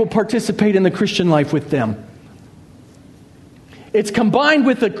I will participate in the Christian life with them. It's combined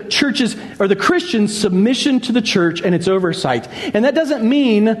with the church's or the Christian's submission to the church and its oversight. And that doesn't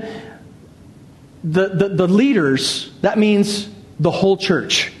mean the leaders, that means the whole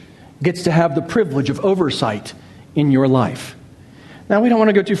church gets to have the privilege of oversight in your life. Now, we don't want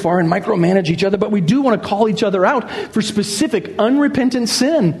to go too far and micromanage each other, but we do want to call each other out for specific unrepentant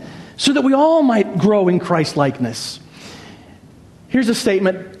sin so that we all might grow in Christ-likeness. Here's a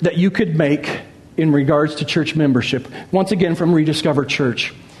statement that you could make in regards to church membership. Once again, from Rediscover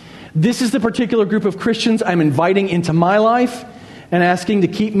Church. This is the particular group of Christians I'm inviting into my life and asking to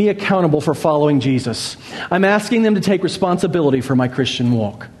keep me accountable for following Jesus. I'm asking them to take responsibility for my Christian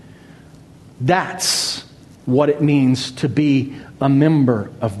walk. That's what it means to be a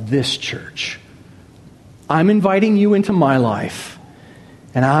member of this church. I'm inviting you into my life,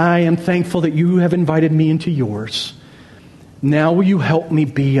 and I am thankful that you have invited me into yours. Now will you help me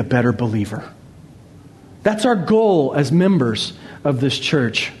be a better believer? That's our goal as members of this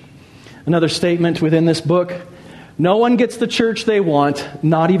church. Another statement within this book: No one gets the church they want,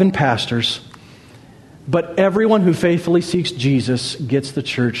 not even pastors. But everyone who faithfully seeks Jesus gets the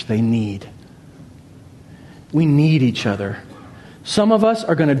church they need. We need each other. Some of us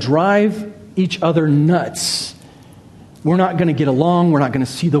are going to drive each other nuts. We're not going to get along. We're not going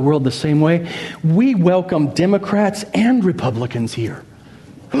to see the world the same way. We welcome Democrats and Republicans here.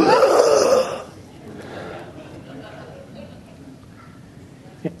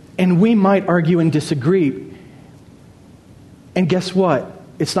 And we might argue and disagree. And guess what?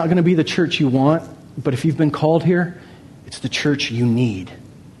 It's not going to be the church you want, but if you've been called here, it's the church you need.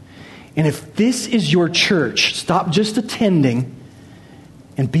 And if this is your church, stop just attending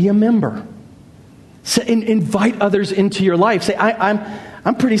and be a member. Invite others into your life. Say,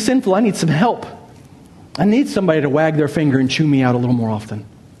 I'm pretty sinful. I need some help. I need somebody to wag their finger and chew me out a little more often.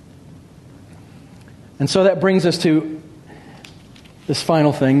 And so that brings us to this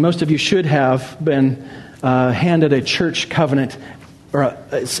final thing. Most of you should have been handed a church covenant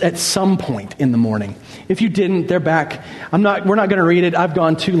at some point in the morning. If you didn't, they're back. We're not going to read it. I've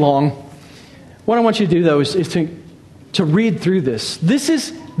gone too long. What I want you to do, though, is to read through this. This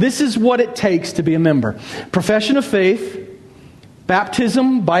is what it takes to be a member. Profession of faith,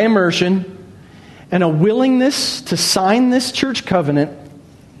 baptism by immersion, and a willingness to sign this church covenant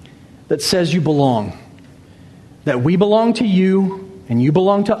that says you belong. That we belong to you, and you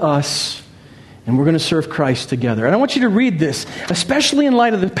belong to us, and we're going to serve Christ together. And I want you to read this, especially in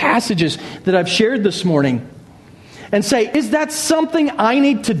light of the passages that I've shared this morning, and say, is that something I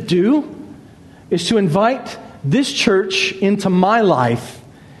need to do? Is to invite this church into my life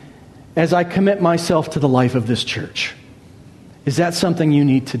as I commit myself to the life of this church? Is that something you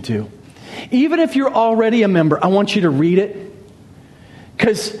need to do? Even if you're already a member, I want you to read it.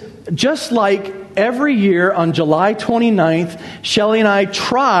 Because just like every year on July 29th, Shelley and I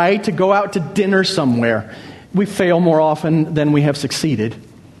try to go out to dinner somewhere. We fail more often than we have succeeded.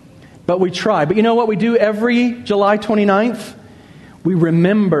 But we try. But you know what we do every July 29th? We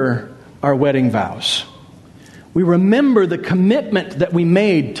remember our wedding vows. We remember the commitment that we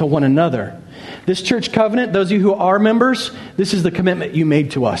made to one another. This church covenant, those of you who are members, this is the commitment you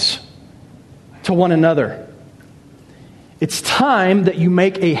made to us, to one another. It's time that you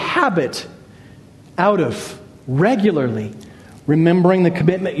make a habit out of regularly remembering the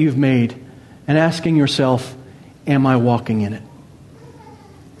commitment you've made and asking yourself, am I walking in it?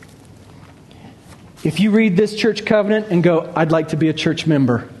 If you read this church covenant and go, I'd like to be a church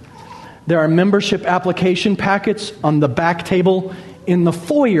member, there are membership application packets on the back table in the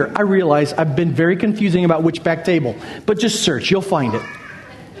foyer. I realize I've been very confusing about which back table, but just search, you'll find it.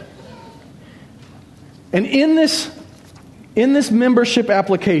 And in this membership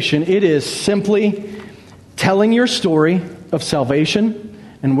application, it is simply telling your story of salvation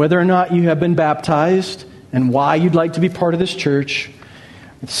and whether or not you have been baptized and why you'd like to be part of this church,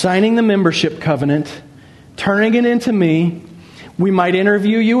 signing the membership covenant, turning it into me. We might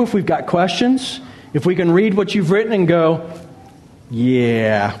interview you if we've got questions. If we can read what you've written and go,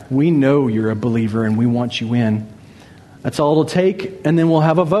 yeah, we know you're a believer and we want you in. That's all it'll take, and then we'll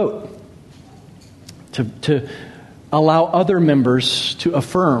have a vote to allow other members to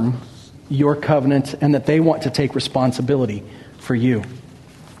affirm your covenant and that they want to take responsibility for you.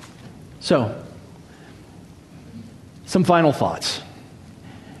 So, some final thoughts.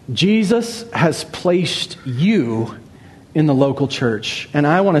 Jesus has placed you in the local church. And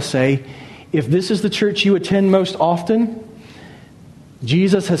I want to say, if this is the church you attend most often,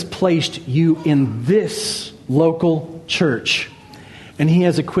 Jesus has placed you in this local church. And He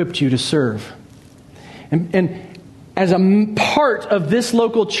has equipped you to serve. And as a part of this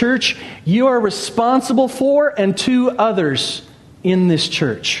local church, you are responsible for and to others in this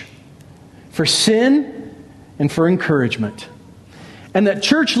church for sin and for encouragement. And that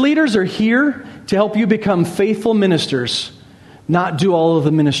church leaders are here to help you become faithful ministers, not do all of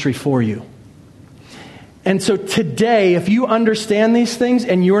the ministry for you. And so today, if you understand these things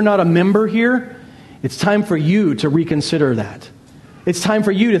and you're not a member here, it's time for you to reconsider that. It's time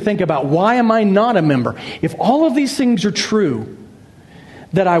for you to think about, why am I not a member? If all of these things are true,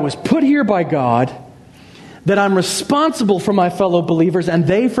 that I was put here by God, that I'm responsible for my fellow believers and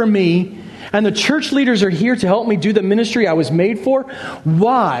they for me, and the church leaders are here to help me do the ministry I was made for,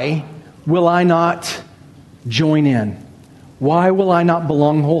 why will I not join in? Why will I not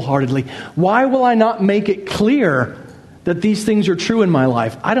belong wholeheartedly? Why will I not make it clear that these things are true in my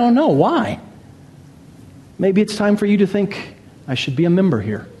life? I don't know. Why? Maybe it's time for you to think, I should be a member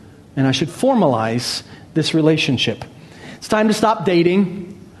here, and I should formalize this relationship. It's time to stop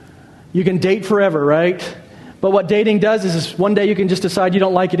dating. You can date forever, right? But what dating does is one day you can just decide you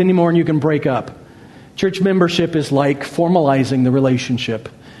don't like it anymore and you can break up. Church membership is like formalizing the relationship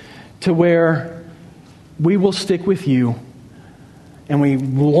to where we will stick with you and we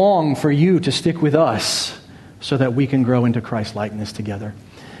long for you to stick with us so that we can grow into Christ-likeness together.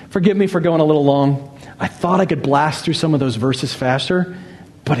 Forgive me for going a little long. I thought I could blast through some of those verses faster,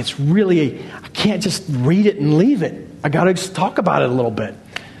 but it's really, I can't just read it and leave it. I got to just talk about it a little bit.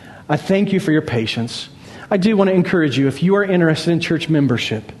 I thank you for your patience. I do want to encourage you, if you are interested in church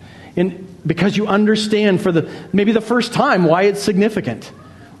membership, because you understand for maybe the first time why it's significant,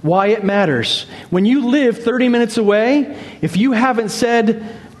 why it matters. When you live 30 minutes away, if you haven't said,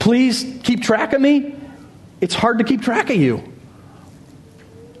 please keep track of me, it's hard to keep track of you.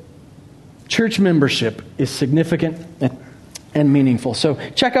 Church membership is significant and meaningful. So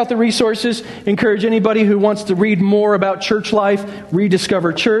check out the resources. Encourage anybody who wants to read more about church life,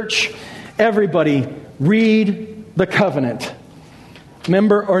 Rediscover Church. Everybody, read the covenant.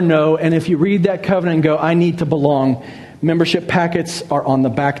 Member or no, and if you read that covenant and go, I need to belong, membership packets are on the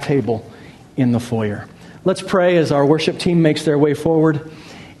back table in the foyer. Let's pray as our worship team makes their way forward,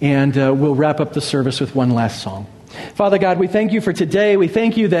 and we'll wrap up the service with one last song. Father God, we thank you for today. We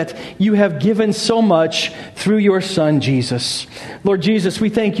thank you that you have given so much through your Son, Jesus. Lord Jesus, we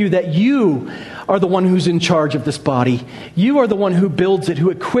thank you that you are the one who's in charge of this body. You are the one who builds it, who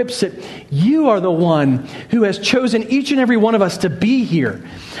equips it. You are the one who has chosen each and every one of us to be here.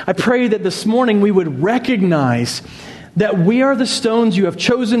 I pray that this morning we would recognize that we are the stones you have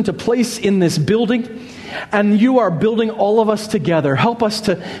chosen to place in this building, and you are building all of us together. Help us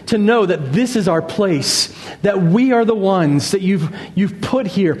to know that this is our place, that we are the ones that you've put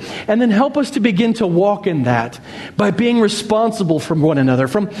here. And then help us to begin to walk in that by being responsible from one another,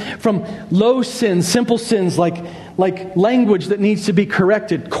 from low sins, simple sins like language that needs to be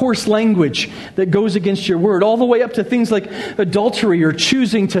corrected, coarse language that goes against your word, all the way up to things like adultery or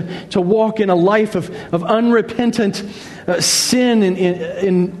choosing to walk in a life of unrepentant sin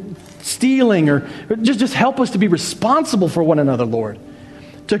in stealing, or just help us to be responsible for one another, Lord.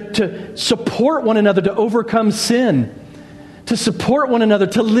 To support one another to overcome sin, to support one another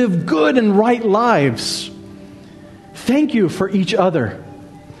to live good and right lives. Thank you for each other.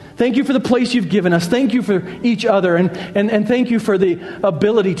 Thank you for the place you've given us. Thank you for each other, and thank you for the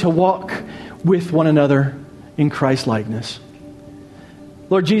ability to walk with one another in Christ-likeness.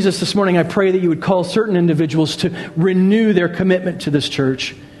 Lord Jesus, this morning I pray that you would call certain individuals to renew their commitment to this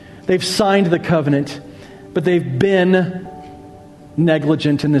church. They've signed the covenant, but they've been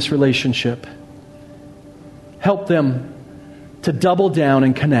negligent in this relationship. Help them to double down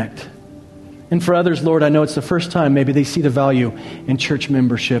and connect. And for others, Lord, I know it's the first time maybe they see the value in church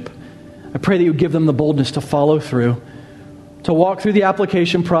membership. I pray that you give them the boldness to follow through, to walk through the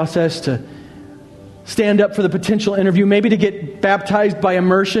application process, to stand up for the potential interview, maybe to get baptized by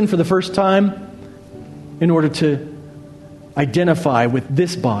immersion for the first time in order to identify with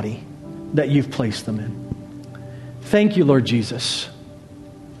this body that you've placed them in. Thank you, Lord Jesus,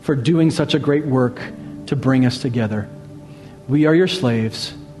 for doing such a great work to bring us together. We are your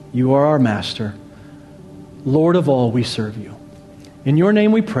slaves. You are our master. Lord of all, we serve you. In your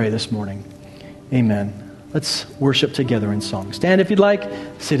name we pray this morning. Amen. Let's worship together in song. Stand if you'd like.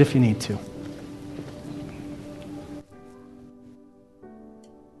 Sit if you need to.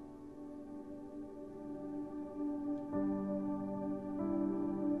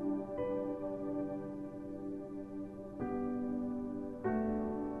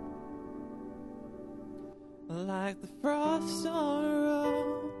 Like the frost on a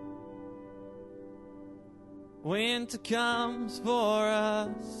road, winter comes for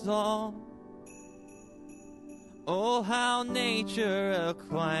us all. Oh, how nature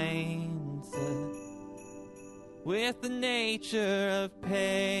acquainted with the nature of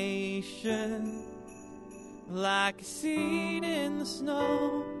patience. Like a seed in the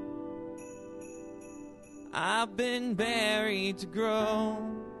snow, I've been buried to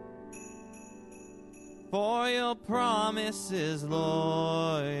grow. For your promise is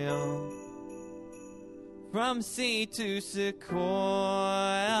loyal, from sea to sequoia.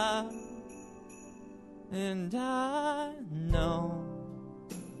 And I know,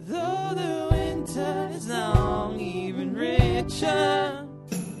 though the winter is long, even richer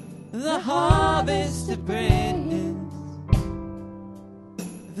the harvest it brings.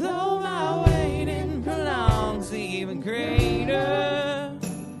 Though my waiting prolongs, even greater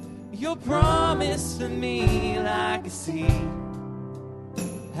your promise to me like a seed.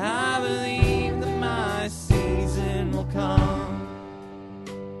 I believe that my season will come.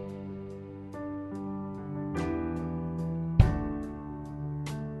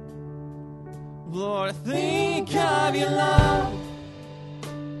 Lord, I think of your love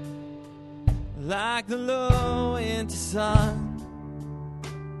like the low winter sun.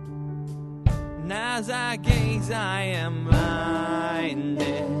 And as I gaze, I am blinded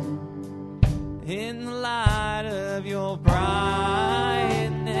in the light of your brightness,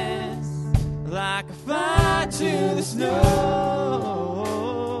 like a fire to the snow.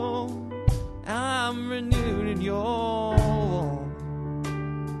 I'm renewed in your warmth.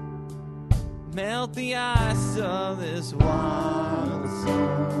 Melt the ice of this wild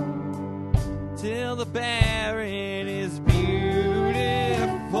sun till the barren is beautiful.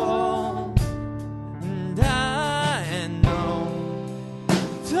 And I know,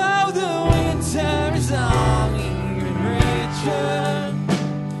 though the winter is long, even richer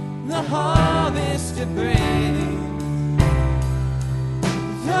the harvest it brings.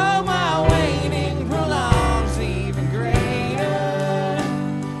 Though my waiting prolongs, even greater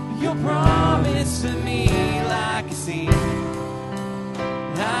your promise to me like a seed.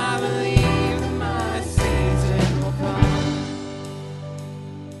 I believe that my season will come.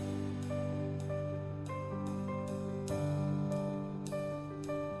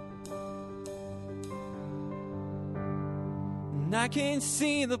 And I can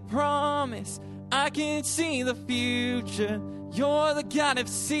see the promise, I can see the future. You're the God of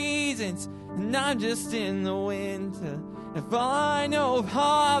seasons, and I'm just in the winter. If all I know of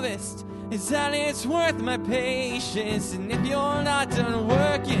harvest is that it's worth my patience, and if you're not done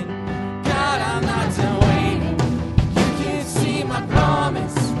working, God, I'm not done waiting. You can see my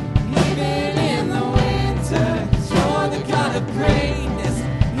promise, even in the winter. 'Cause you're the God of greatness,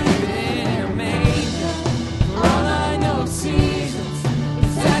 even in your maker. For all I know of seasons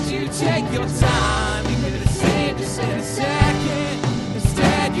is that you take your time. You could have saved us in a second.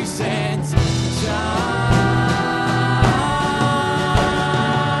 Instead, you sent John.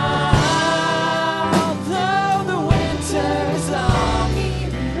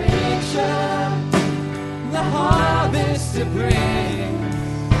 To bring,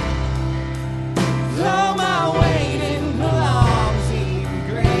 though my waiting prolongs, even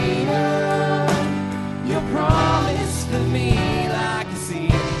greater your promise for me like a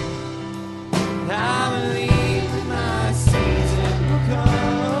seed. I believe that my season will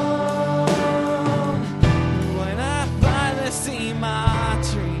come when I finally see my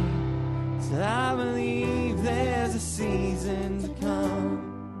tree. So I believe there's a season to come.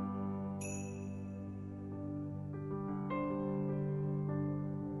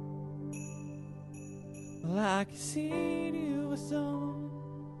 Like a seed you were sown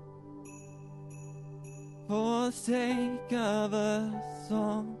for the sake of a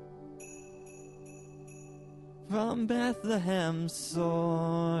song from Bethlehem's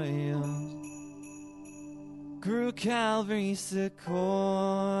soil grew Calvary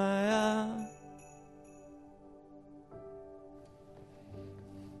sequoia.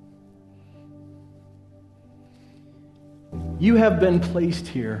 You have been placed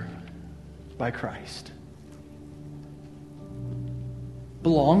here by Christ.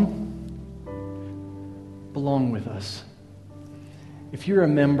 Belong with us. If you're a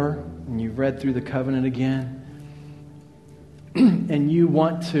member and you've read through the covenant again and you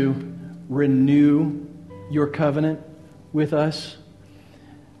want to renew your covenant with us,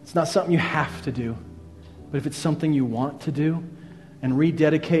 it's not something you have to do, but if it's something you want to do and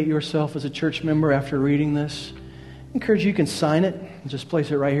rededicate yourself as a church member after reading this, I encourage you can sign it and just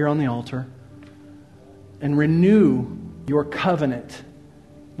place it right here on the altar and renew your covenant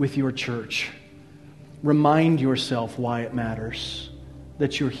with your church. Remind yourself why it matters,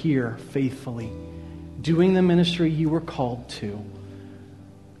 that you're here faithfully, doing the ministry you were called to,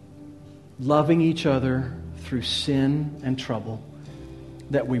 loving each other through sin and trouble,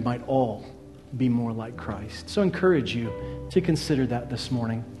 that we might all be more like Christ. So I encourage you to consider that this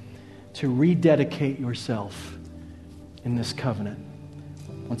morning, to rededicate yourself in this covenant.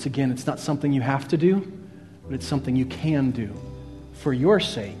 Once again, it's not something you have to do, but it's something you can do for your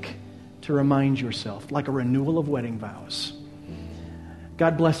sake, to remind yourself, like a renewal of wedding vows.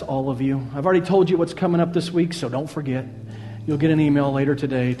 God bless all of you. I've already told you what's coming up this week, so don't forget. You'll get an email later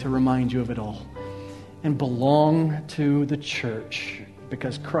today to remind you of it all. And belong to the church,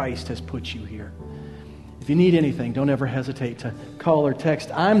 because Christ has put you here. If you need anything, don't ever hesitate to call or text.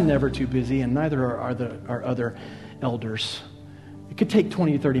 I'm never too busy, and neither are our other elders. It could take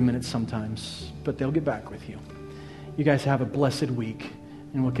 20 or 30 minutes sometimes, but they'll get back with you. You guys have a blessed week,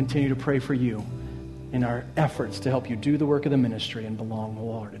 and we'll continue to pray for you in our efforts to help you do the work of the ministry and belong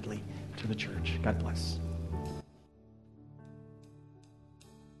wholeheartedly to the church. God bless.